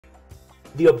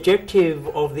The objective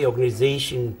of the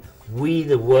organization, We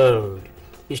the World,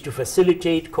 is to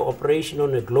facilitate cooperation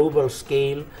on a global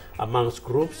scale amongst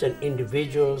groups and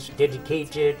individuals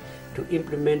dedicated to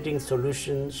implementing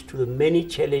solutions to the many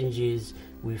challenges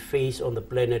we face on the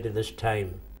planet at this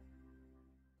time.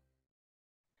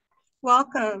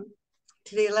 Welcome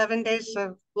to the 11 Days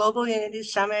of Global Unity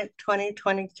Summit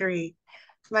 2023.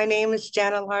 My name is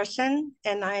Jana Larson,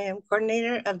 and I am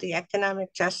coordinator of the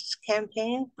Economic Justice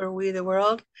Campaign for We the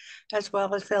World, as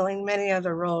well as filling many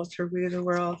other roles for We the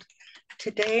World.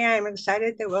 Today, I'm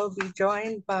excited that we'll be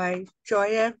joined by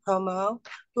Joya Comeaux,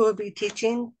 who will be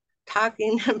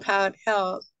talking about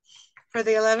health. For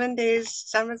the 11 Days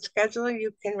Summit schedule,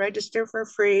 you can register for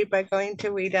free by going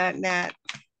to we.net.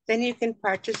 Then you can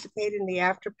participate in the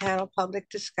after panel public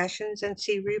discussions and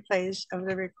see replays of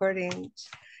the recordings.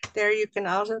 There you can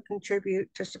also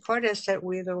contribute to support us at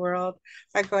We the World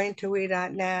by going to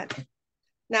we.net.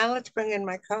 Now let's bring in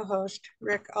my co-host,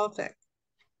 Rick Ulfik.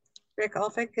 Rick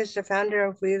Ulfik is the founder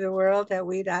of We the World at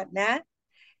we.net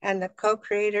and the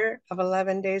co-creator of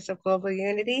 11 Days of Global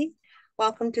Unity.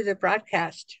 Welcome to the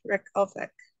broadcast, Rick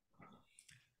Ulfik.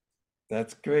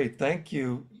 That's great. Thank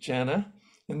you, Jana.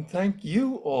 And thank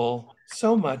you all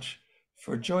so much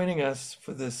for joining us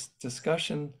for this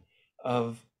discussion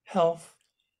of health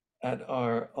at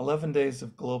our 11 Days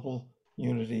of Global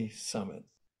Unity Summit.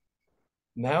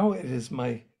 Now it is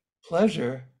my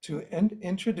pleasure to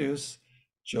introduce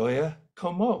Joya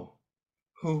Comeaux,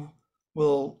 who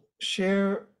will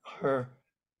share her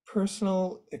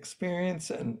personal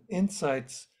experience and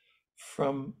insights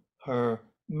from her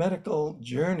medical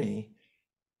journey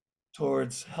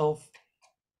towards health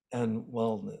and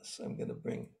wellness. I'm going to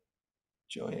bring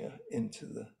Joya into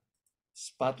the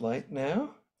spotlight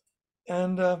now.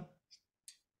 And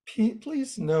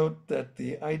please note that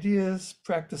the ideas,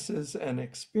 practices, and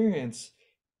experience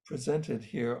presented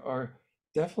here are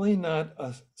definitely not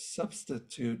a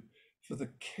substitute for the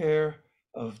care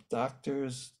of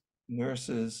doctors,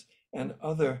 nurses, and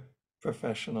other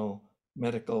professional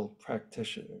medical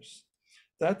practitioners.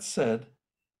 That said,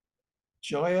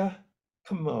 Joya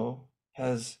Comeaux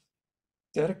has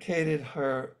dedicated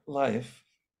her life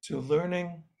to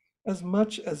learning as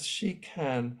much as she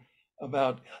can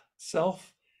about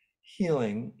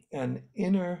self-healing and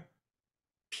inner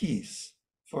peace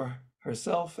for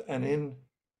herself, and in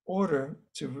order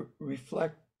to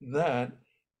reflect that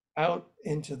out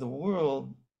into the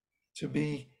world to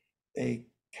be a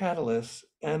catalyst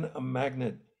and a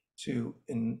magnet to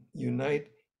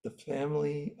unite the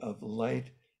family of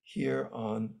light here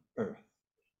on Earth.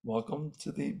 Welcome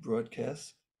to the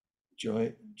broadcast,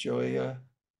 Joya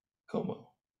Comeaux.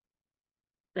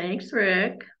 Thanks,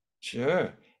 Rick.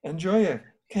 Sure. And Joya,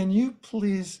 can you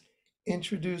please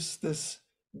introduce this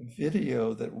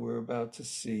video that we're about to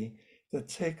see that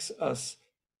takes us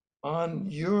on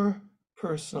your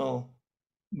personal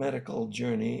medical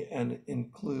journey and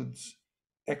includes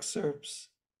excerpts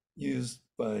used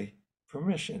by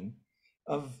permission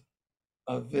of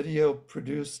a video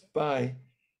produced by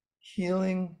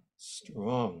Healing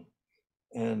Strong,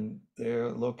 and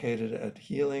they're located at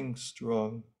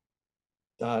healingstrong.org.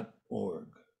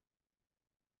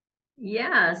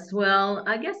 Yes, well,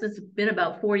 I guess it's been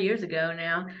about 4 years ago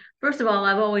now. First of all,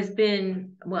 I've always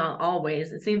been, well,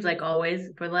 always, it seems like always,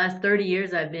 for the last 30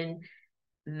 years, I've been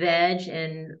veg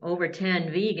and over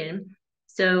 10 vegan.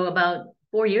 So about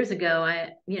 4 years ago,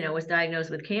 I, was diagnosed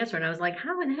with cancer, and I was like,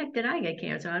 how in the heck did I get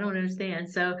cancer? I don't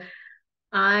understand. So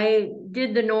I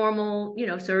did the normal,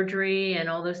 surgery and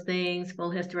all those things, full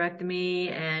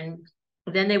hysterectomy. And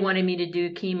then they wanted me to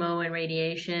do chemo and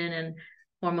radiation and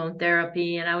hormone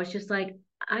therapy. And I was just like,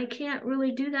 I can't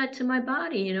really do that to my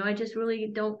body. I just really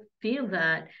don't feel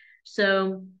that.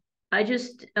 So I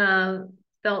just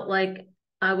felt like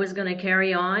I was going to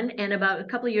carry on. And about a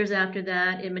couple of years after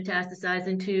that, it metastasized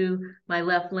into my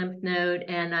left lymph node.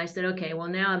 And I said, okay, well,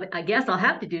 now I guess I'll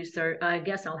have to do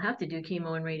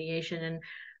chemo and radiation. And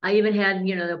I even had,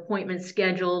 the appointments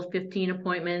scheduled, 15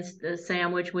 appointments, the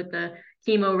sandwich with the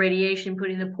chemo radiation,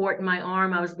 putting the port in my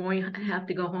arm. I was going to have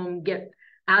to go home, get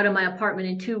out of my apartment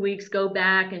in 2 weeks, go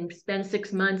back and spend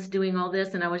 6 months doing all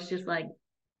this. And I was just like,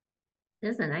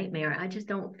 this is a nightmare. I just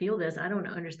don't feel this. I don't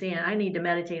understand. I need to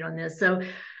meditate on this. So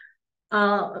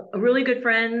really good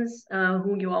friends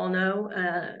who you all know,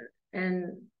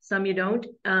 and some you don't,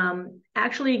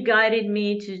 actually guided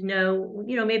me to know,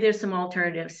 maybe there's some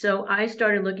alternatives. So I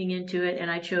started looking into it, and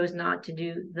I chose not to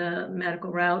do the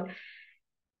medical route.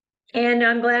 And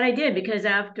I'm glad I did, because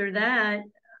after that,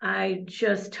 I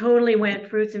just totally went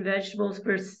fruits and vegetables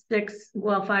for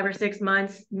 5 or 6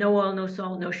 months. No oil, no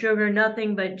salt, no sugar,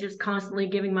 nothing, but just constantly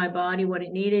giving my body what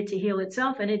it needed to heal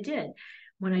itself. And it did.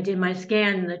 When I did my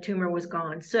scan, the tumor was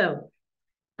gone. So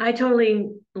I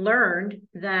totally learned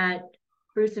that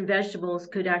fruits and vegetables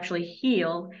could actually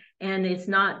heal. And it's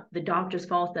not the doctor's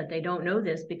fault that they don't know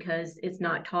this, because it's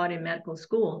not taught in medical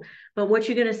school. But what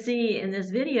you're going to see in this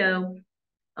video,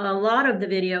 a lot of the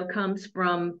video comes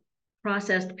from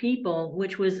Processed People,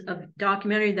 which was a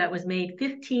documentary that was made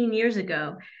 15 years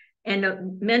ago.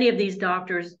 And many of these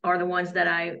doctors are the ones that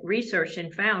I researched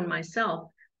and found myself.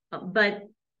 But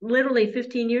literally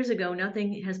 15 years ago,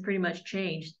 nothing has pretty much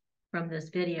changed from this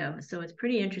video. So it's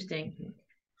pretty interesting.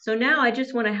 So now I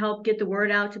just want to help get the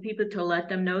word out to people to let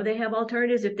them know they have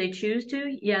alternatives if they choose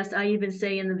to. Yes, I even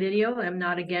say in the video, I'm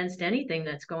not against anything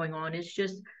that's going on. It's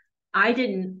just, I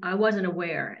wasn't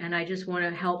aware, and I just want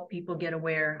to help people get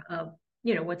aware of,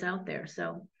 what's out there.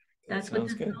 So that's what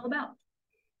this is all about.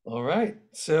 All right.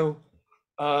 So,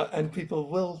 and people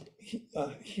will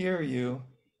hear you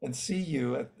and see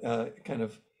you at kind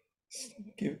of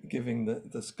giving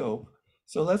the scope.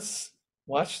 So let's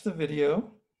watch the video,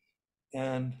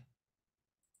 and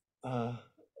I'll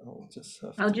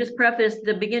just preface,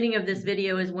 the beginning of this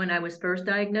video is when I was first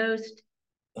diagnosed.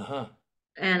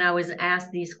 And I was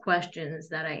asked these questions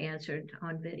that I answered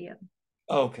on video.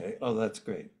 Okay. Oh, that's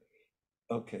great.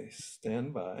 Okay,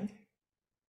 stand by.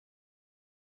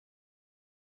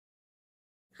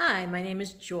 Hi, my name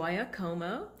is Joya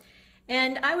Comeaux,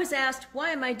 and I was asked,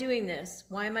 why am I doing this?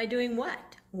 Why am I doing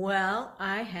what? Well,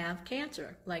 I have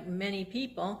cancer, like many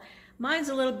people. Mine's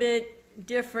a little bit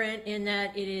different in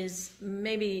that it is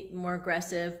maybe more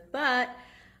aggressive, but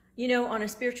on a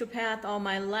spiritual path all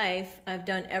my life, I've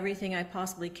done everything I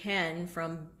possibly can,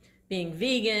 from being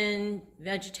vegan,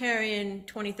 vegetarian,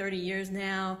 20, 30 years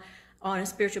now, on a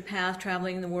spiritual path,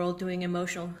 traveling the world, doing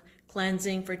emotional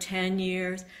cleansing for 10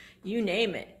 years, you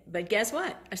name it. But guess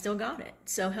what? I still got it.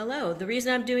 So hello, the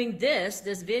reason I'm doing this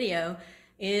video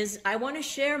is I want to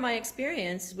share my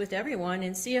experience with everyone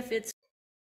and see if it's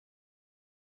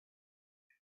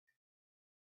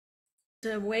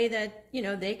a way that,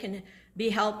 they can be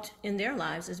helped in their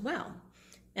lives as well.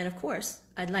 And of course,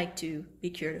 I'd like to be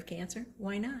cured of cancer.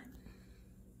 Why not?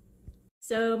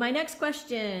 So my next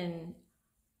question,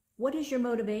 what is your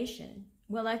motivation?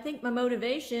 Well, I think my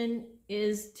motivation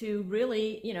is to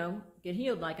really, get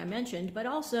healed, like I mentioned, but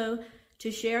also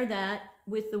to share that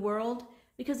with the world,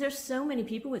 because there's so many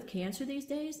people with cancer these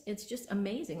days. It's just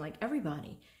amazing, like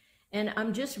everybody. And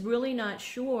I'm just really not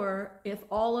sure if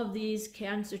all of these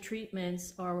cancer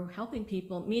treatments are helping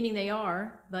people, meaning they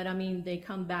are, but I mean, they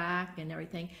come back and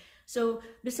everything. So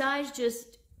besides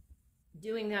just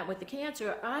doing that with the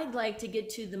cancer, I'd like to get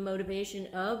to the motivation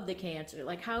of the cancer.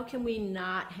 Like, how can we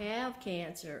not have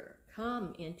cancer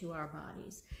come into our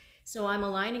bodies? So I'm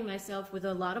aligning myself with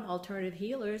a lot of alternative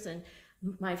healers and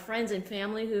my friends and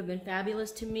family who have been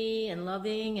fabulous to me and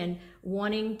loving and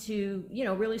wanting to,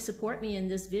 really support me in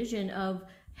this vision of,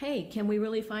 hey, can we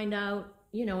really find out,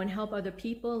 and help other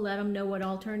people, let them know what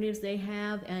alternatives they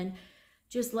have, and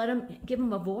just give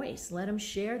them a voice, let them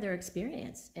share their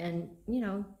experience and,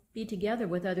 be together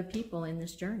with other people in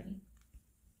this journey.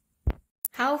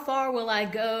 How far will I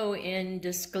go in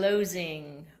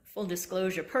disclosing? Full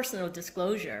disclosure, personal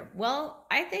disclosure. Well,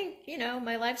 I think,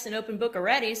 my life's an open book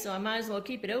already, so I might as well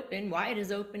keep it open, wide as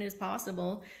open as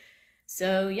possible.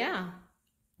 So yeah,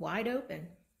 wide open.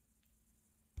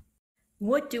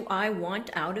 What do I want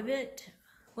out of it?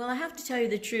 Well, I have to tell you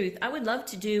the truth. I would love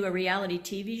to do a reality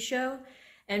TV show,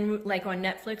 and like on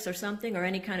Netflix or something, or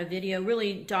any kind of video,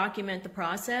 really document the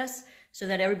process so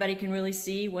that everybody can really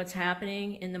see what's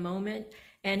happening in the moment.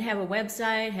 And have a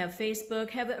website, have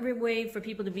Facebook, have every way for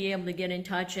people to be able to get in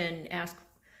touch and ask,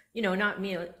 not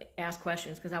me ask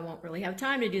questions, because I won't really have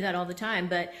time to do that all the time.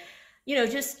 But,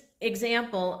 just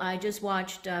example, I just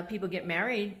watched people get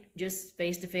married, just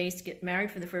face-to-face, get married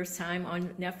for the first time on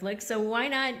Netflix. So why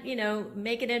not,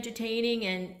 make it entertaining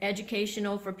and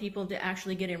educational for people to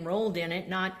actually get enrolled in it?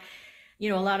 Not, a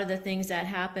lot of the things that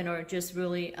happen are just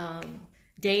really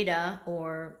data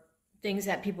or things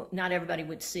that not everybody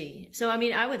would see. So, I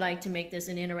mean, I would like to make this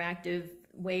an interactive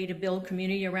way to build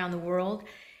community around the world.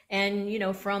 And,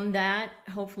 from that,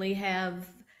 hopefully have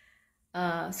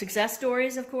success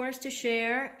stories, of course, to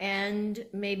share, and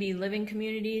maybe living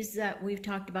communities that we've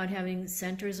talked about, having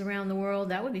centers around the world.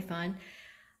 That would be fun.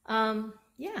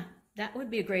 Yeah, that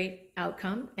would be a great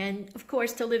outcome. And of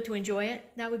course, to live to enjoy it,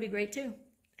 that would be great too.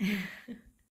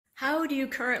 How do you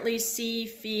currently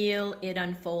feel it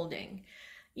unfolding?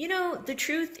 The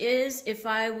truth is, if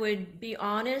I would be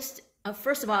honest,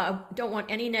 First of all, I don't want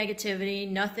any negativity,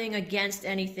 nothing against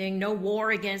anything, no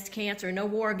war against cancer, no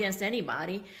war against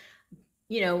anybody.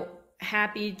 You know,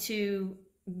 happy to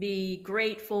be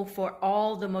grateful for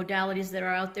all the modalities that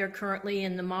are out there currently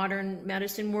in the modern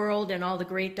medicine world and all the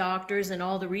great doctors and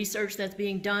all the research that's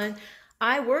being done.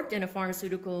 I worked in a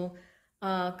pharmaceutical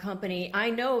company. I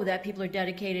know that people are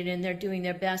dedicated and they're doing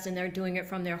their best and they're doing it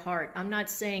from their heart. I'm not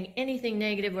saying anything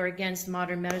negative or against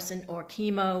modern medicine or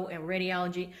chemo and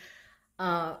radiology.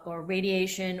 Or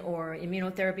radiation or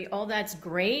immunotherapy, all that's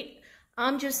great.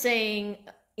 I'm just saying,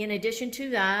 in addition to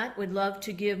that, would love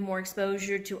to give more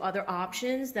exposure to other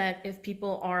options that if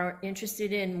people are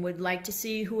interested in, would like to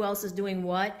see who else is doing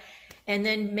what, and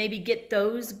then maybe get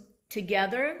those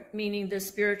together, meaning the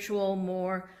spiritual,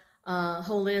 more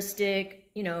holistic,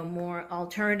 you know, more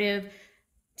alternative,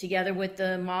 together with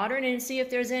the modern, and see if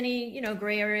there's any, you know,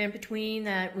 gray area in between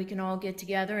that we can all get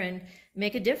together and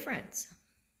make a difference.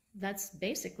 That's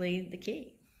basically the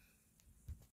key.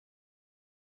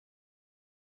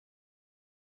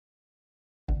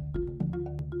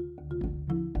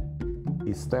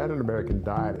 The standard American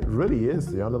diet really is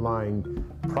the underlying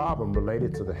problem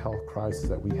related to the health crisis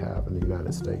that we have in the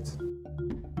United States.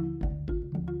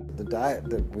 The diet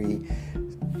that we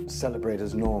celebrate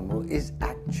as normal is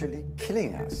actually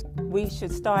killing us. We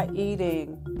should start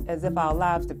eating as if our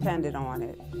lives depended on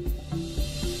it.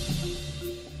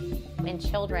 In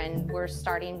children, we're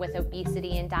starting with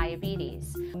obesity and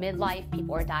diabetes. Midlife,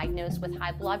 people are diagnosed with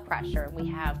high blood pressure. We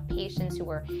have patients who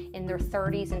are in their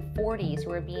 30s and 40s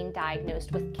who are being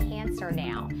diagnosed with cancer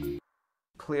now.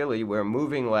 Clearly, we're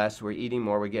moving less, we're eating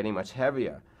more, we're getting much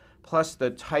heavier. Plus,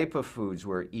 the type of foods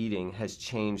we're eating has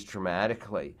changed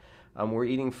dramatically. We're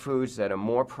eating foods that are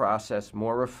more processed,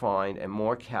 more refined, and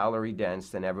more calorie dense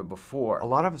than ever before. A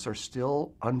lot of us are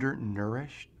still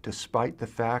undernourished, despite the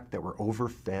fact that we're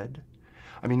overfed.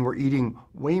 I mean, we're eating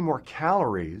way more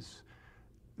calories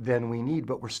than we need,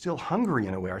 but we're still hungry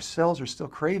in a way. Our cells are still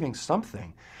craving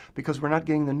something because we're not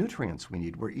getting the nutrients we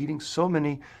need. We're eating so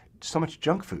much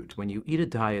junk food. When you eat a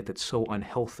diet that's so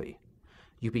unhealthy,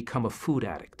 you become a food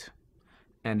addict.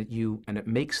 And it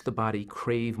makes the body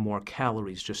crave more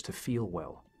calories just to feel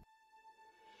well.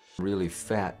 Really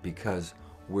fat because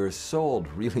we're sold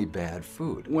really bad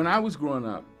food. When I was growing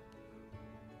up,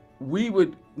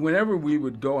 whenever we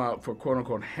would go out for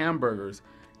quote-unquote hamburgers,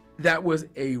 that was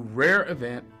a rare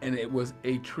event and it was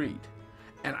a treat.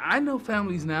 And I know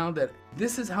families now that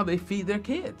this is how they feed their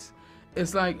kids.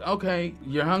 It's like, okay,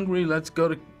 you're hungry, let's go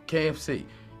to KFC.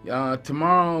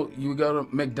 Tomorrow you go to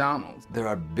McDonald's. There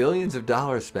are billions of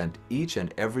dollars spent each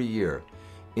and every year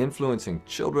influencing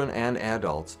children and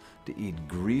adults to eat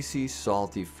greasy,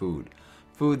 salty food.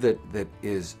 Food that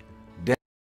is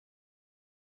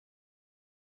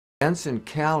dense in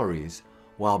calories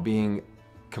while being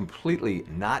completely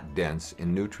not dense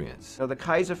in nutrients. So the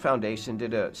Kaiser Foundation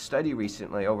did a study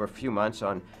recently over a few months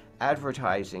on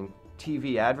advertising,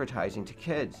 TV advertising to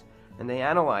kids. And they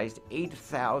analyzed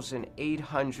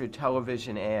 8,800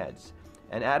 television ads.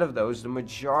 And out of those, the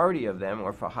majority of them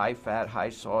were for high fat, high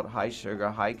salt, high sugar,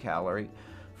 high calorie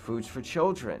foods for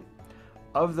children.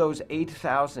 Of those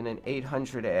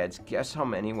 8,800 ads, guess how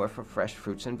many were for fresh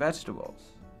fruits and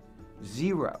vegetables?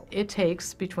 0. It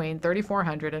takes between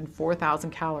 3,400 and 4,000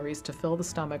 calories to fill the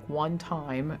stomach one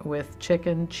time with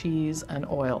chicken, cheese, and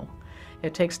oil.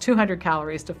 It takes 200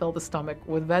 calories to fill the stomach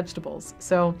with vegetables.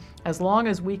 So as long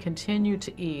as we continue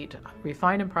to eat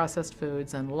refined and processed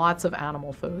foods and lots of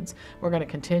animal foods, we're going to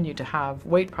continue to have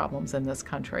weight problems in this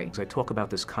country. I talk about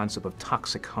this concept of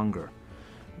toxic hunger,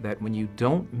 that when you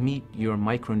don't meet your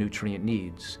micronutrient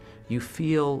needs, you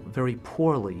feel very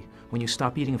poorly when you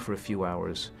stop eating for a few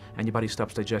hours and your body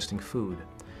stops digesting food.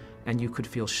 And you could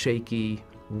feel shaky,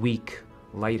 weak,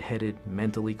 lightheaded,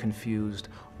 mentally confused.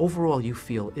 Overall, you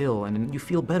feel ill, and you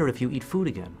feel better if you eat food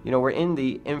again. You know, we're in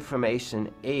the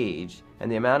information age,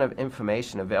 and the amount of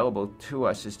information available to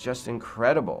us is just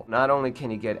incredible. Not only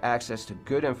can you get access to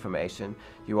good information,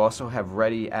 you also have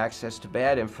ready access to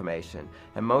bad information.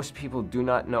 And most people do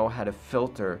not know how to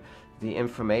filter the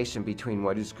information between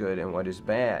what is good and what is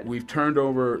bad. We've turned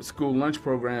over school lunch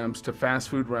programs to fast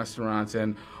food restaurants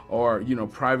or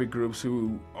private groups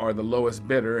who are the lowest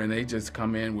bidder, and they just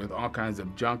come in with all kinds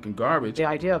of junk and garbage. The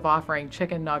idea of offering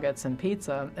chicken nuggets and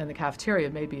pizza in the cafeteria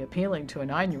may be appealing to a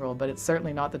 9-year-old, but it's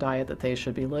certainly not the diet that they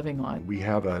should be living on. We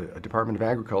have a Department of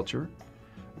Agriculture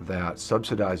that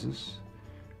subsidizes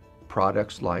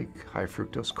products like high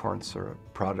fructose corn syrup,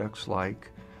 products like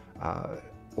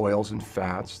oils and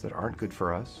fats that aren't good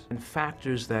for us. And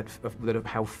factors that of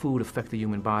how food affect the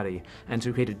human body and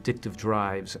to create addictive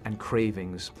drives and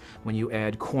cravings. When you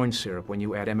add corn syrup, when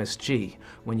you add MSG,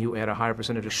 when you add a higher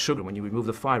percentage of sugar, when you remove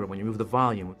the fiber, when you remove the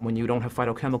volume, when you don't have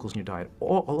phytochemicals in your diet, a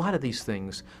lot of these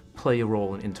things play a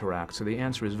role and interact. So the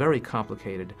answer is very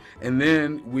complicated. And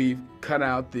then we've cut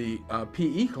out the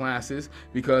PE classes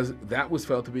because that was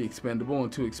felt to be expendable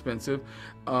and too expensive.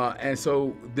 And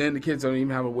so then the kids don't even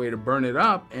have a way to burn it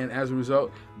up, and as a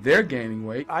result, they're gaining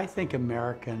weight. I think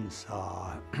Americans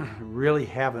really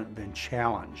haven't been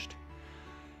challenged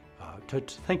to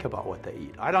think about what they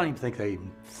eat. I don't even think they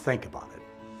even think about it.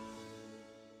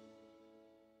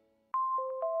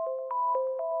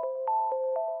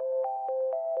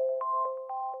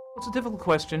 It's a difficult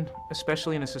question,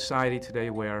 especially in a society today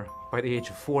where, by the age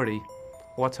of 40,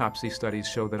 autopsy studies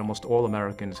show that almost all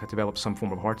Americans have developed some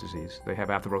form of heart disease. They have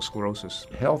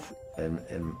atherosclerosis. Health,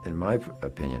 in my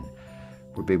opinion,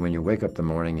 would be when you wake up in the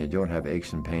morning, you don't have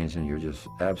aches and pains, and you just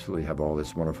absolutely have all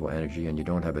this wonderful energy, and you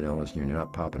don't have an illness, and you're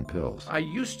not popping pills. I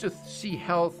used to see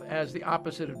health as the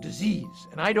opposite of disease,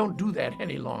 and I don't do that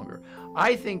any longer.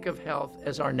 I think of health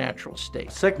as our natural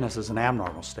state. Sickness is an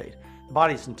abnormal state. The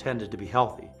body's intended to be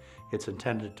healthy. It's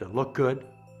intended to look good,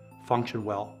 function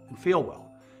well, and feel well.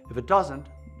 If it doesn't,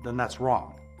 then that's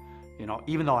wrong. You know,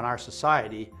 even though in our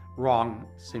society, wrong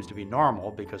seems to be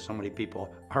normal because so many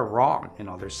people are wrong. You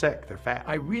know, they're sick, they're fat.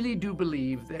 I really do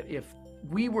believe that if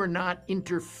we were not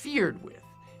interfered with,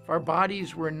 if our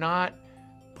bodies were not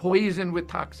poisoned with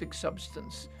toxic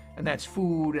substance, and that's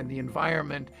food and the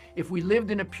environment, if we lived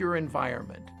in a pure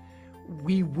environment,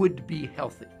 we would be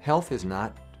healthy. Health is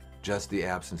not just the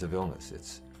absence of illness.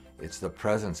 It's the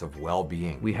presence of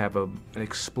well-being. We have an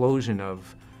explosion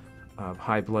of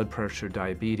high blood pressure,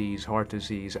 diabetes, heart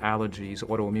disease, allergies,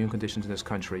 autoimmune conditions in this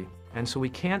country. And so we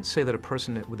can't say that a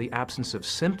person with the absence of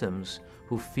symptoms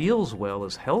who feels well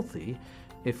is healthy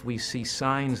if we see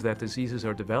signs that diseases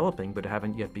are developing but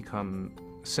haven't yet become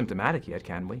symptomatic yet,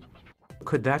 can we?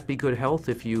 Could that be good health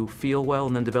if you feel well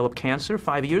and then develop cancer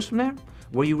 5 years from now?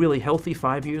 Were you really healthy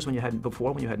 5 years when you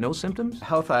had no symptoms?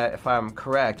 Health, if I'm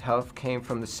correct, health came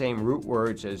from the same root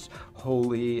words as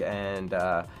holy and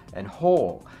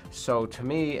whole. So to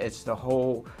me, it's the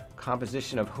whole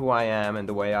composition of who I am and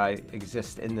the way I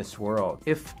exist in this world.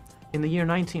 If in the year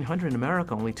 1900 in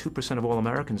America, only 2% of all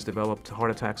Americans developed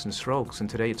heart attacks and strokes, and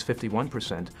today it's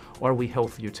 51%, are we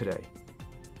healthier today?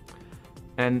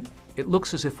 And it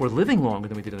looks as if we're living longer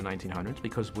than we did in the 1900s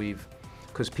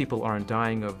because people aren't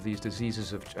dying of these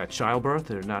diseases at childbirth.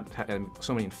 They're not having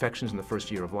so many infections in the first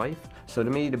year of life. So to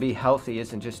me, to be healthy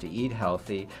isn't just to eat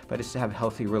healthy, but it's to have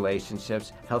healthy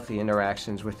relationships, healthy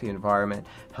interactions with the environment,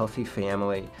 healthy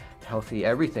family, healthy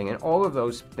everything. And all of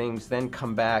those things then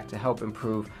come back to help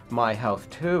improve my health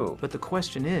too. But the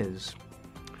question is,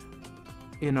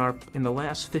 in the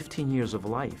last 15 years of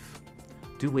life,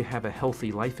 do we have a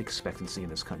healthy life expectancy in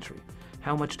this country?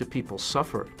 How much do people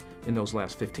suffer in those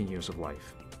last 15 years of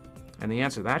life? And the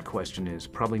answer to that question is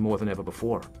probably more than ever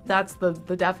before. That's the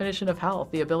definition of health,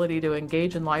 the ability to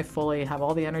engage in life fully, have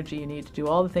all the energy you need to do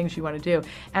all the things you want to do,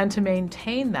 and to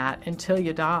maintain that until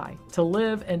you die, to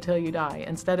live until you die,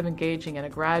 instead of engaging in a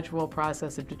gradual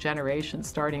process of degeneration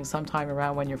starting sometime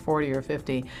around when you're 40 or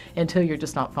 50 until you're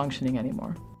just not functioning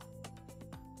anymore.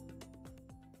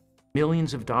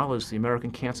 Millions of dollars to the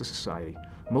American Cancer Society.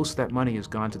 Most of that money has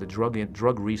gone to the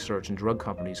drug research and drug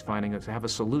companies finding to have a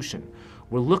solution.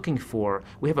 We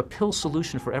have a pill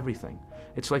solution for everything.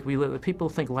 It's like people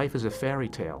think life is a fairy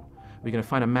tale. We're going to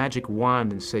find a magic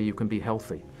wand and say you can be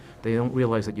healthy. They don't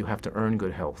realize that you have to earn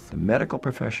good health. The medical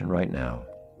profession right now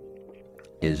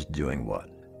is doing what?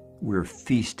 We're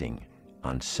feasting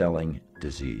on selling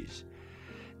disease.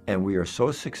 And we are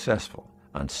so successful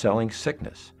on selling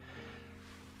sickness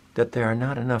that there are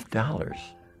not enough dollars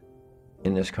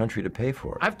in this country to pay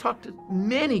for it. I've talked to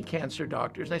many cancer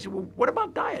doctors, and I said, well, what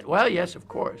about diet? Well, yes, of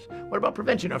course. What about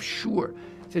prevention? Oh, sure.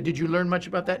 I said, did you learn much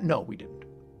about that? No, we didn't.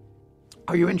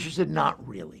 Are you interested? Not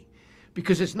really.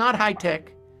 Because it's not high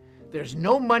tech, there's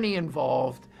no money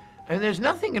involved, and there's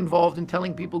nothing involved in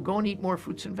telling people, go and eat more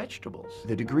fruits and vegetables.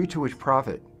 The degree to which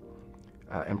profit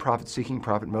and profit-seeking,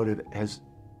 profit motive has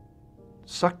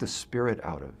sucked the spirit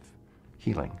out of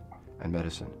healing and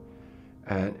medicine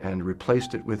and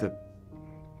replaced it with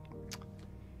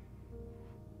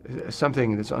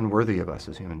something that's unworthy of us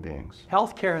as human beings.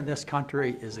 Healthcare in this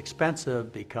country is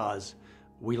expensive because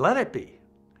we let it be,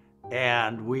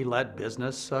 and we let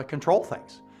business control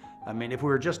things. I mean, if we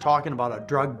were just talking about a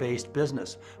drug-based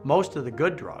business, most of the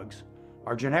good drugs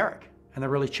are generic, and they're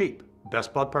really cheap.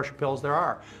 Best blood pressure pills there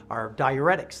are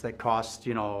diuretics that cost,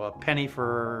 a penny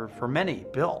for many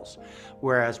pills.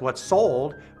 Whereas what's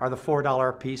sold are the $4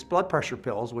 a piece blood pressure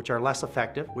pills, which are less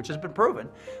effective, which has been proven,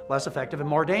 less effective and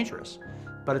more dangerous.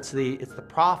 But it's the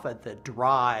profit that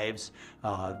drives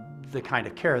the kind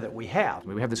of care that we have.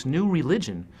 We have this new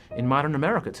religion in modern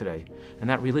America today, and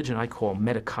that religion I call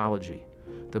medicology,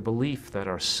 the belief that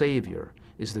our savior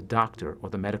is the doctor or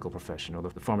the medical profession or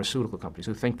the pharmaceutical companies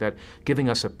who think that giving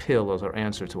us a pill is our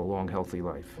answer to a long, healthy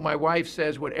life. My wife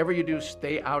says, whatever you do,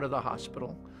 stay out of the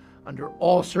hospital under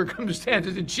all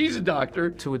circumstances, and she's a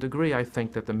doctor. To a degree, I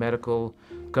think that the medical,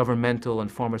 governmental,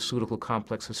 and pharmaceutical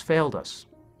complex has failed us.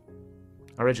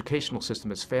 Our educational system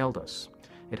has failed us.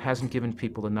 It hasn't given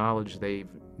people the knowledge they've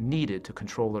needed to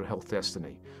control their health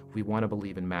destiny. We want to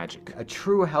believe in magic. A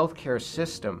true healthcare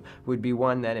system would be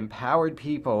one that empowered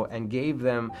people and gave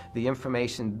them the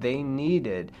information they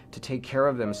needed to take care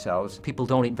of themselves. People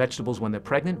don't eat vegetables when they're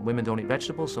pregnant. Women don't eat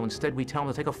vegetables, so instead we tell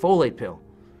them to take a folate pill.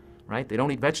 Right? They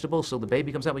don't eat vegetables, so the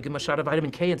baby comes out, we give them a shot of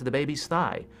vitamin K into the baby's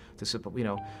thigh.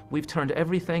 We've turned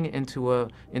everything into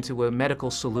a medical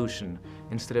solution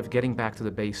instead of getting back to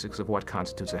the basics of what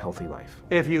constitutes a healthy life.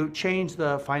 If you change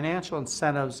the financial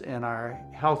incentives in our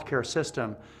healthcare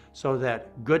system so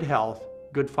that good health,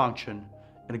 good function,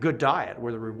 and a good diet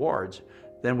were the rewards,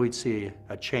 then we'd see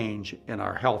a change in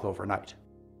our health overnight.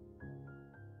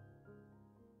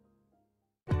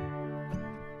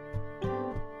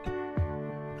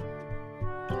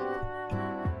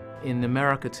 In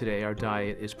America today, our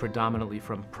diet is predominantly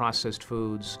from processed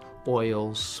foods,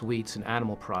 oils, sweets, and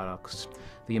animal products.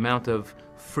 The amount of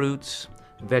fruits,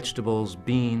 vegetables,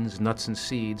 beans, nuts, and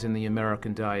seeds in the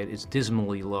American diet is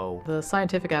dismally low. The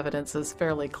scientific evidence is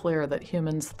fairly clear that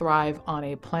humans thrive on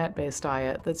a plant-based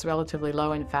diet that's relatively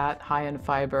low in fat, high in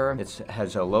fiber. It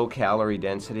has a low calorie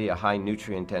density, a high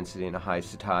nutrient density, and a high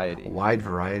satiety. A wide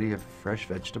variety of fresh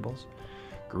vegetables,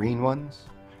 green ones,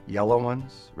 yellow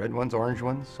ones, red ones, orange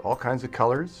ones, all kinds of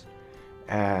colors,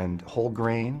 and whole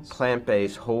grains.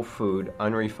 Plant-based, whole food,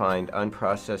 unrefined,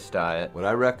 unprocessed diet. What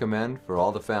I recommend for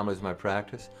all the families in my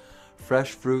practice,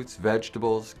 fresh fruits,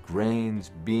 vegetables,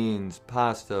 grains, beans,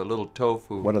 pasta, a little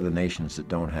tofu. What are the nations that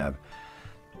don't have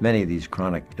many of these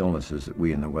chronic illnesses that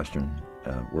we in the Western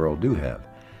world do have?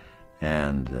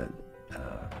 And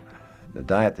the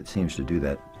diet that seems to do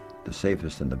that the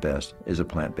safest and the best is a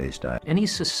plant-based diet. Any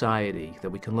society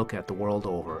that we can look at the world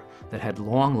over that had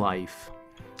long life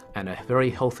and a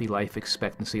very healthy life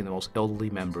expectancy in the most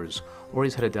elderly members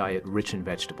always had a diet rich in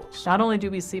vegetables. Not only do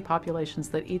we see populations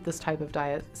that eat this type of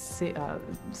diet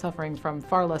suffering from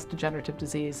far less degenerative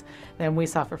disease than we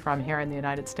suffer from here in the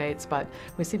United States, but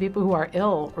we see people who are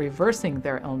ill reversing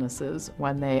their illnesses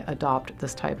when they adopt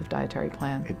this type of dietary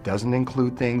plan. It doesn't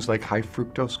include things like high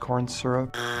fructose corn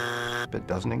syrup. It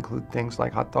doesn't include things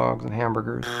like hot dogs and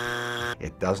hamburgers.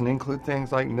 It doesn't include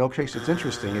things like milkshakes. It's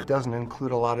interesting, it doesn't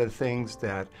include a lot of things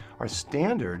that are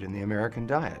standard in the American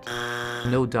diet.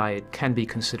 No diet can be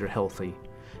considered healthy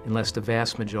unless the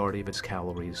vast majority of its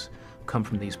calories come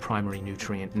from these primary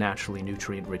naturally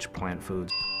nutrient-rich plant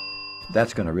foods.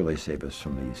 That's going to really save us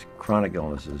from these chronic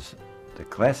illnesses, the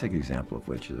classic example of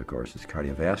which is, of course, is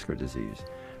cardiovascular disease,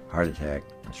 heart attack,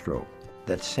 and stroke.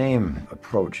 That same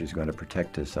approach is going to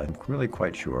protect us, I'm really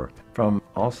quite sure, from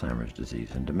Alzheimer's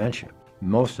disease and dementia.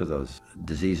 Most of those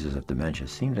diseases of dementia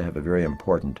seem to have a very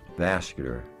important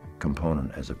vascular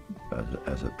component as a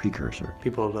precursor.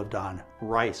 People who lived on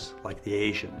rice, like the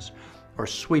Asians, or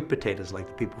sweet potatoes, like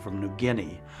the people from New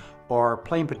Guinea, or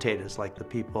plain potatoes, like the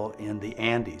people in the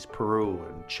Andes, Peru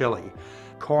and Chile,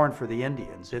 corn for the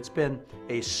Indians. It's been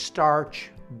a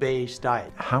starch-based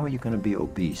diet. How are you going to be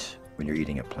obese when you're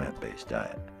eating a plant-based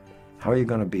diet? How are you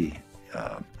going to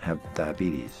have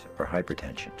diabetes or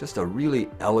hypertension? Just a really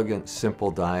elegant, simple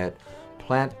diet,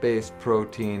 plant-based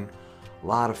protein, a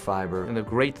lot of fiber. And the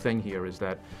great thing here is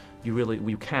that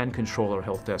we can control our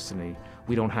health destiny.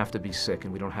 We don't have to be sick,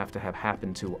 and we don't have to have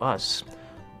happen to us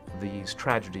these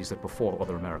tragedies that befall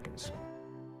other Americans.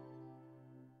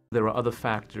 There are other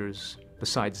factors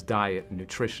besides diet and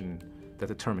nutrition that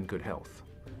determine good health.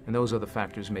 And those other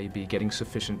factors may be getting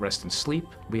sufficient rest and sleep.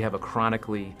 We have a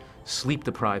chronically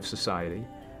sleep-deprived society,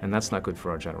 and that's not good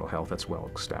for our general health. That's well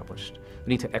established.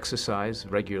 We need to exercise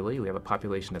regularly. We have a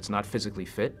population that's not physically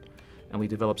fit, and we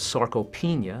develop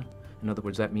sarcopenia. In other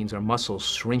words, that means our muscles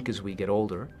shrink as we get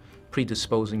older,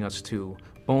 predisposing us to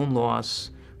bone loss,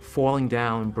 falling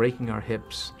down, breaking our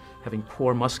hips, having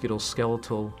poor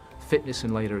musculoskeletal fitness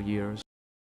in later years.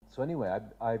 So anyway,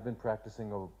 I've been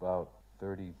practicing about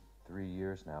 33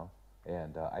 years now,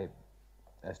 and I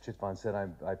as Chitvan said,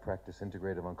 I practice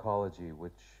integrative oncology,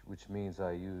 which means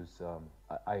I use,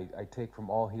 I take from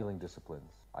all healing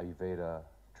disciplines, Ayurveda,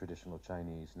 traditional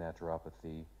Chinese,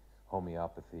 naturopathy,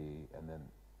 homeopathy, and then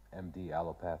MD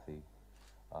allopathy,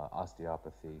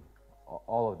 osteopathy,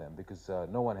 all of them, because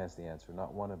no one has the answer.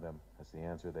 Not one of them has the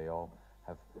answer. They all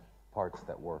have parts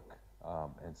that work.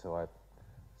 And so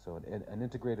an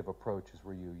integrative approach is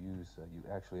where you use, you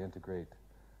actually integrate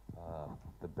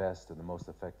the best and the most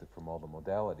effective from all the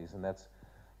modalities, and that's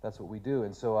what we do.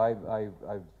 And so I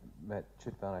met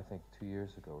Chitvan, I think 2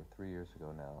 years ago or 3 years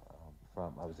ago now.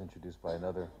 I was introduced by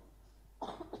another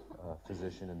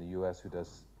physician in the U.S. who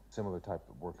does similar type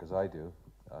of work as I do,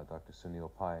 Dr. Sunil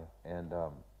Pai. And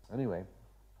anyway,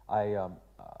 I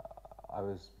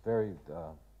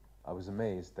was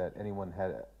amazed that anyone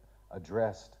had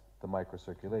addressed the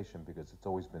microcirculation, because it's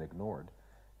always been ignored.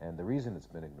 And the reason it's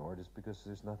been ignored is because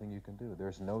there's nothing you can do.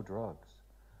 There's no drugs.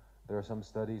 There are some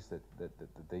studies that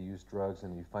they use drugs,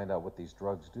 and you find out what these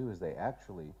drugs do is they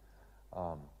actually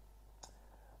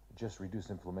just reduce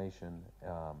inflammation,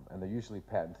 and they're usually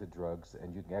patented drugs,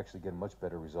 and you can actually get a much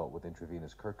better result with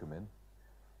intravenous curcumin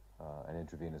and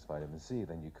intravenous vitamin C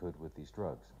than you could with these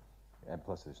drugs. And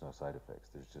plus there's no side effects,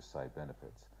 there's just side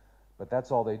benefits. But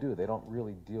that's all they do. They don't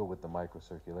really deal with the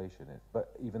microcirculation.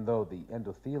 But even though the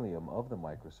endothelium of the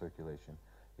microcirculation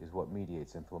is what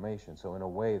mediates inflammation, so in a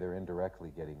way they're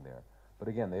indirectly getting there. But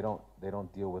again, they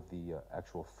don't deal with the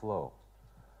actual flow.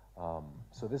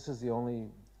 So this is the only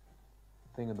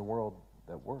thing in the world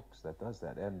that works, that does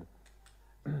that. And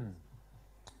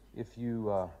if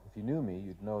you knew me,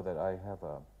 you'd know that I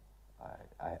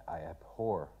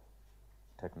abhor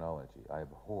technology. I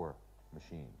abhor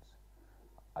machines.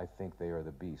 I think they are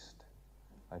the beast.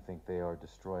 I think they are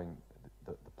destroying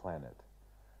the planet.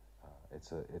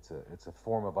 It's a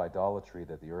form of idolatry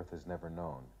that the earth has never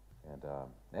known. And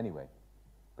anyway,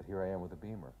 but here I am with a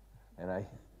beamer, and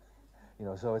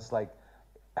so it's like,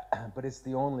 but it's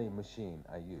the only machine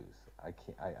I use.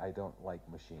 I don't like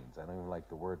machines. I don't even like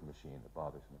the word machine. It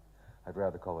bothers me. I'd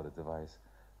rather call it a device.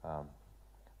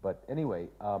 But anyway,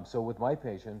 so with my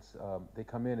patients, they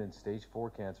come in stage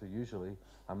 4 cancer usually.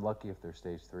 I'm lucky if they're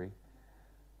stage 3.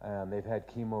 And they've had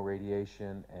chemo,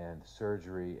 radiation, and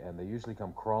surgery, and they usually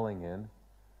come crawling in,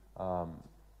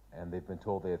 and they've been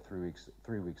told they have 3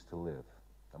 weeks to live,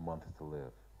 a month to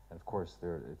live. And of course,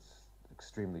 it's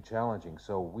extremely challenging.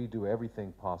 So we do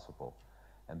everything possible,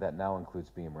 and that now includes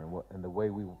Beamer. And the way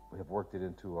we have worked it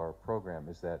into our program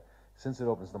is that since it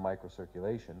opens the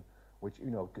microcirculation, which,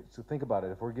 so think about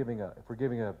it, if we're giving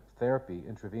a therapy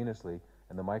intravenously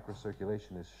and the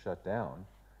microcirculation is shut down,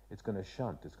 it's going to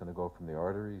shunt. It's going to go from the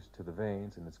arteries to the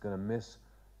veins, and it's going to miss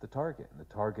the target. And the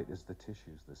target is the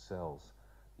tissues, the cells,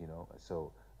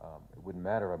 So it wouldn't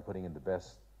matter if I'm putting in the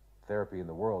best therapy in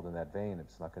the world in that vein.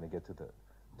 It's not going to get to the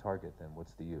target, then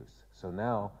what's the use? So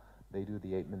now they do the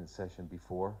 8-minute session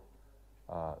before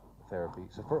therapy.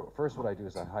 So first what I do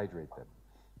is I hydrate them.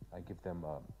 I give them,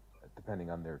 depending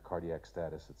on their cardiac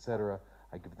status, etc.,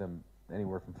 I give them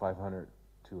anywhere from 500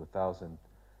 to 1,000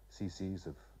 cc's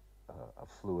of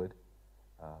fluid,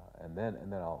 and then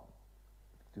I'll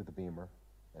do the Beamer,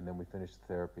 and then we finish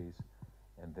the therapies,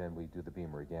 and then we do the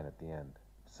Beamer again at the end.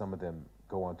 Some of them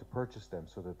go on to purchase them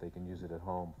so that they can use it at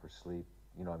home for sleep,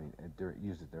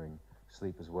 use it during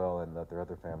sleep as well, and let their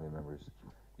other family members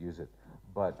use it.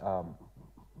 But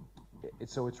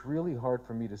so it's really hard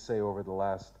for me to say over the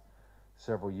last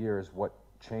several years what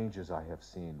changes I have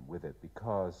seen with it,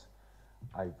 because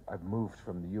I've moved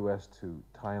from the U.S. to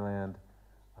Thailand.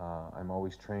 I'm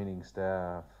always training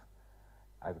staff.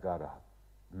 I've got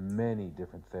many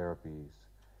different therapies.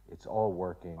 It's all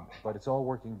working, but it's all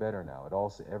working better now.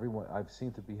 Everyone I've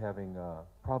seen to be having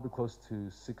probably close to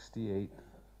 68%.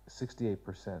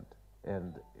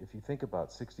 And if you think about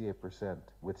 68%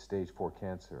 with stage 4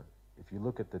 cancer, if you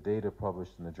look at the data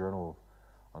published in the Journal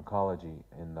of Oncology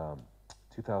in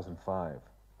 2005,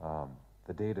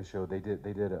 the data showed they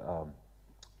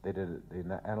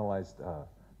analyzed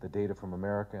the data from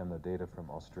America and the data from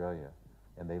Australia,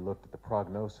 and they looked at the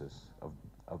prognosis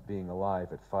of being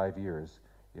alive at 5 years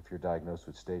if you're diagnosed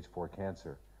with stage 4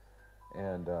 cancer.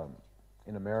 And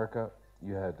in America,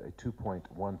 you had a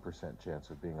 2.1% chance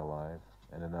of being alive,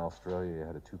 and in Australia, you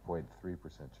had a 2.3%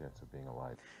 chance of being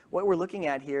alive. What we're looking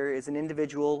at here is an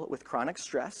individual with chronic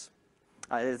stress.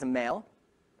 It is a male,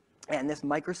 and this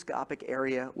microscopic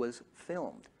area was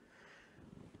filmed.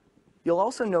 You'll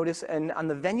also notice, and on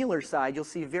the venular side, you'll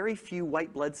see very few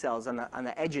white blood cells on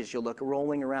the edges. You'll look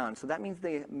rolling around. So that means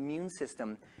the immune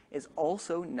system is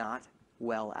also not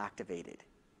well activated.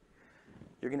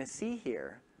 You're going to see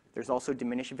here There's also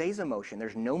diminished vasomotion.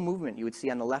 There's no movement. You would see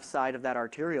on the left side of that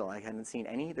arterial. I haven't seen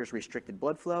any. There's restricted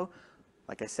blood flow.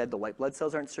 Like I said, the white blood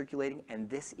cells aren't circulating, and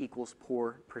this equals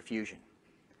poor perfusion.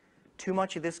 Too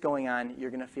much of this going on, you're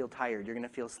going to feel tired. You're going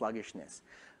to feel sluggishness.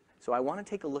 So I want to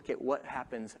take a look at what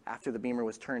happens after the beamer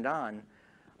was turned on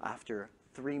after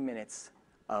 3 minutes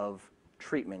of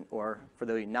treatment, or for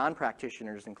the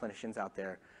non-practitioners and clinicians out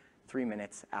there, 3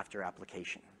 minutes after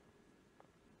application.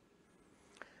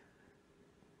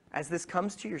 As this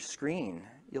comes to your screen,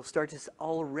 you'll start to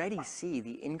already see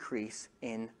the increase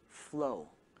in flow,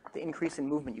 the increase in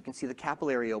movement. You can see the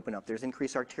capillary open up. There's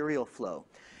increased arterial flow.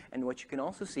 And what you can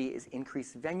also see is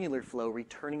increased venular flow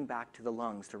returning back to the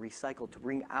lungs to recycle, to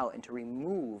bring out, and to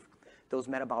remove those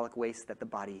metabolic wastes that the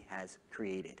body has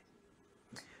created.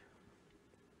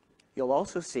 You'll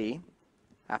also see,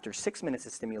 after 6 minutes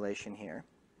of stimulation here,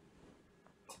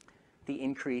 the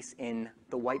increase in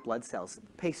the white blood cells.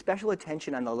 Pay special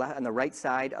attention on the right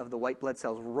side of the white blood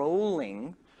cells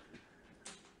rolling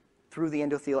through the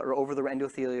endothelial or over the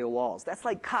endothelial walls. That's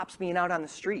like cops being out on the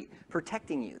street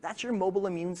protecting you. That's your mobile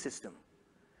immune system.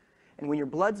 And when your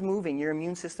blood's moving, your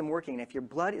immune system working. And if your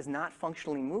blood is not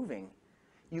functionally moving,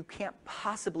 you can't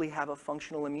possibly have a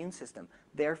functional immune system.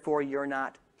 Therefore, you're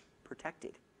not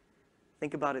protected.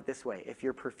 Think about it this way. If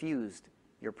you're perfused,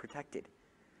 you're protected.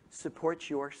 Support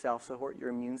yourself, support your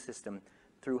immune system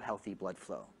through healthy blood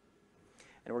flow.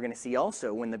 And we're going to see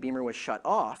also when the beamer was shut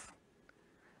off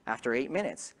after 8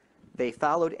 minutes, they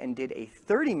followed and did a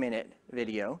 30-minute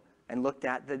video and looked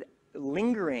at the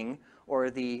lingering or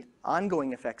the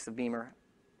ongoing effects of beamer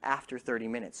after 30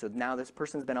 minutes. So now this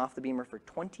person's been off the beamer for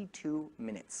 22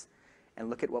 minutes. And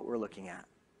look at what we're looking at.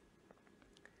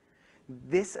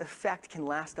 This effect can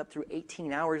last up through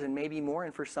 18 hours and maybe more,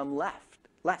 and for some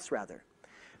less rather.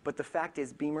 But the fact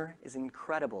is, beamer is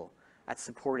incredible at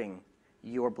supporting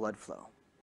your blood flow.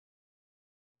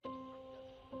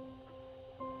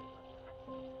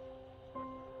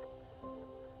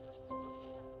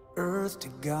 Earth to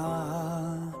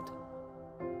God,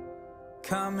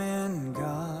 come in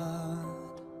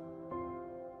God.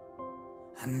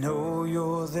 I know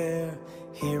you're there,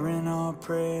 hearing our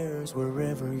prayers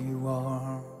wherever you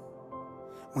are.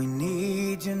 We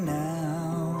need you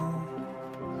now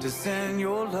to send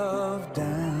your love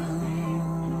down.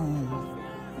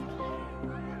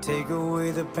 Take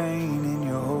away the pain in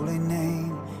your holy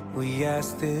name. We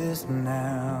ask this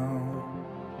now.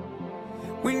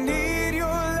 We need your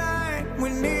light, we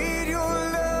need your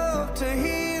love to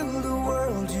heal the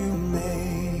world you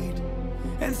made.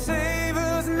 And save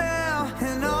us now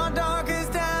in our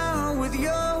darkest hour with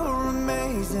your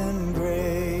amazing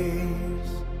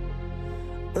grace.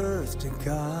 Earth to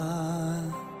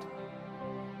God.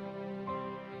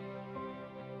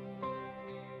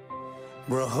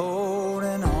 We're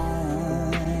holding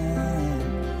on,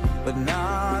 but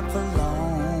not for long.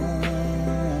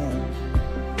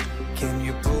 Can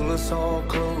you pull us all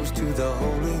close to the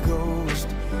Holy Ghost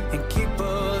and keep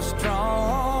us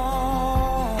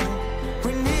strong?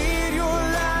 We need your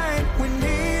light, we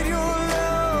need your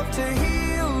love to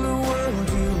heal the world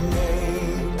you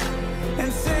made.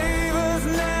 And save us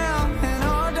now in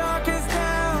our darkest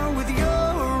hour with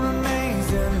your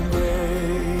amazing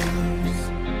grace.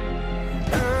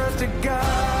 Earth to God.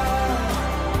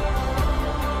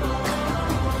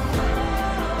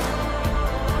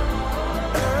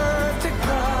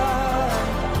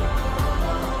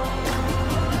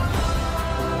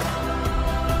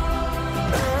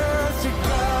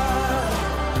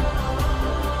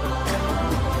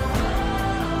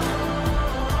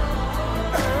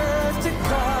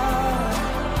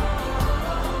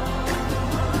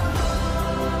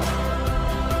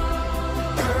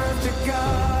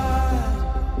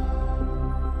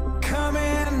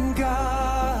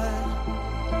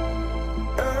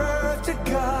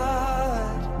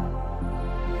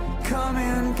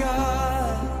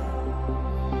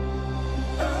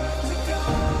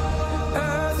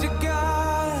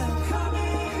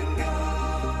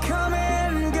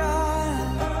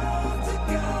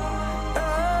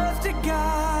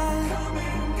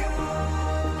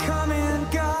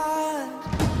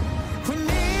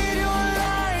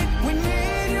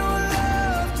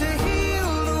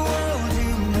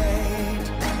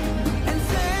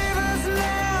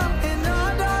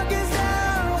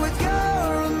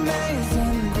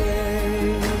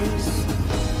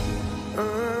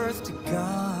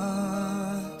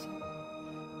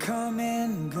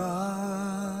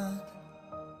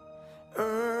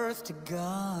 To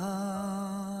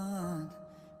God,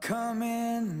 come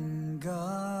in,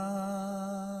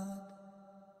 God.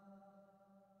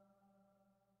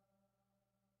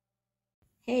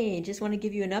 Hey, just want to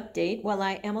give you an update. Well,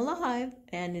 I am alive,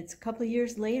 and it's a couple of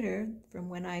years later from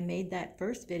when I made that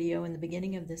first video in the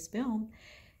beginning of this film.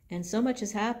 And so much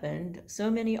has happened, so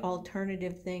many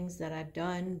alternative things that I've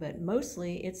done, but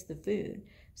mostly it's the food.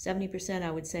 70%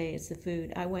 I would say it's the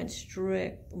food. I went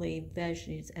strictly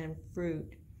veggies and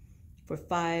fruit for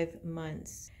 5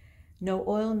 months. No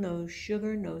oil, no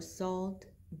sugar, no salt.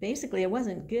 Basically, it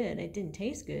wasn't good. It didn't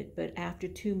taste good, but after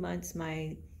 2 months,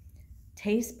 my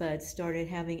taste buds started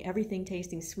having everything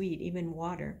tasting sweet, even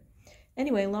water.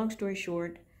 Anyway, long story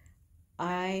short,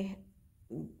 I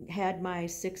had my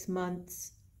 6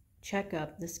 months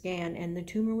checkup, the scan, and the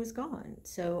tumor was gone.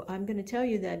 So I'm going to tell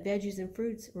you that veggies and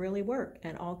fruits really work,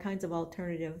 and all kinds of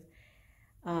alternative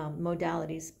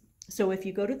modalities. So if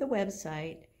you go to the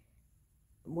website,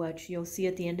 which you'll see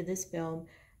at the end of this film,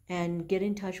 and get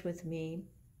in touch with me,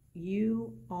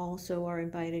 you also are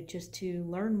invited just to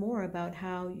learn more about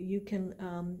how you can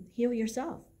heal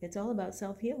yourself. It's all about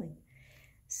self-healing.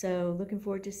 So looking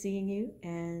forward to seeing you,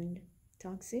 and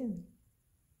talk soon.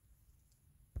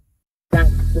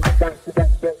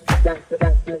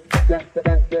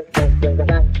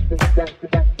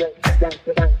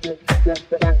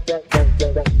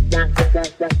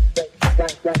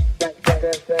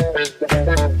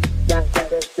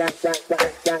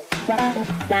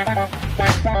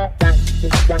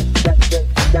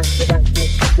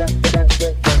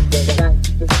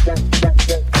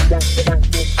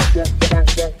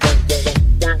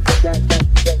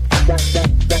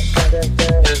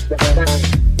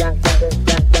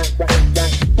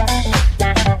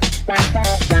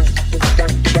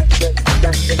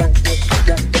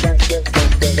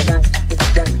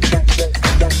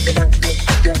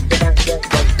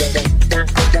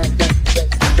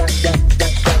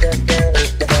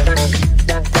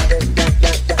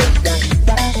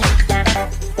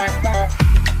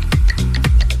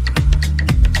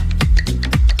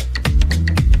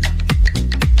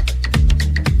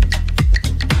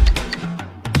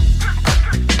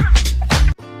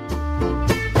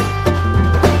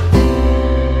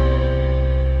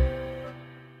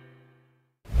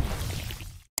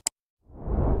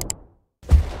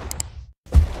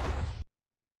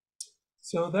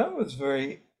 So that was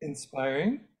very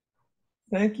inspiring.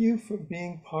 Thank you for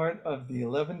being part of the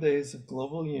 11 Days of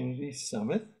Global Unity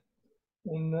Summit.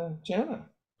 And Jana.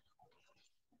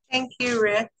 Thank you,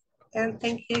 Rick. And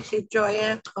thank you to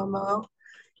Joya Comeaux.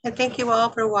 And thank you all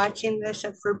for watching this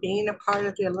and for being a part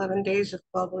of the 11 Days of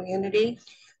Global Unity.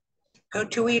 Go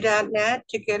to we.net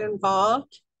to get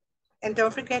involved. And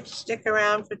don't forget to stick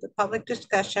around for the public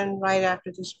discussion right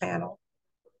after this panel.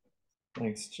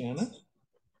 Thanks, Jana.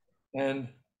 And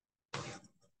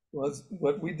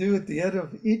what we do at the end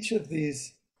of each of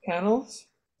these panels,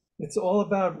 it's all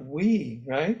about we,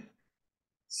 right?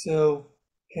 So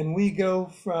can we go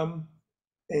from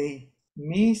a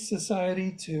me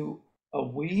society to a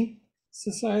we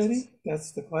society?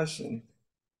 That's the question.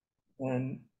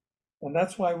 And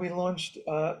that's why we launched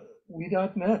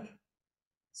we.net.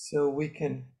 So we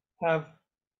can have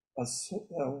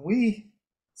a we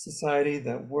society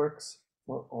that works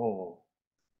for all.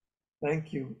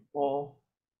 Thank you all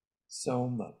so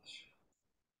much.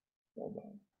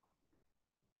 Bye-bye.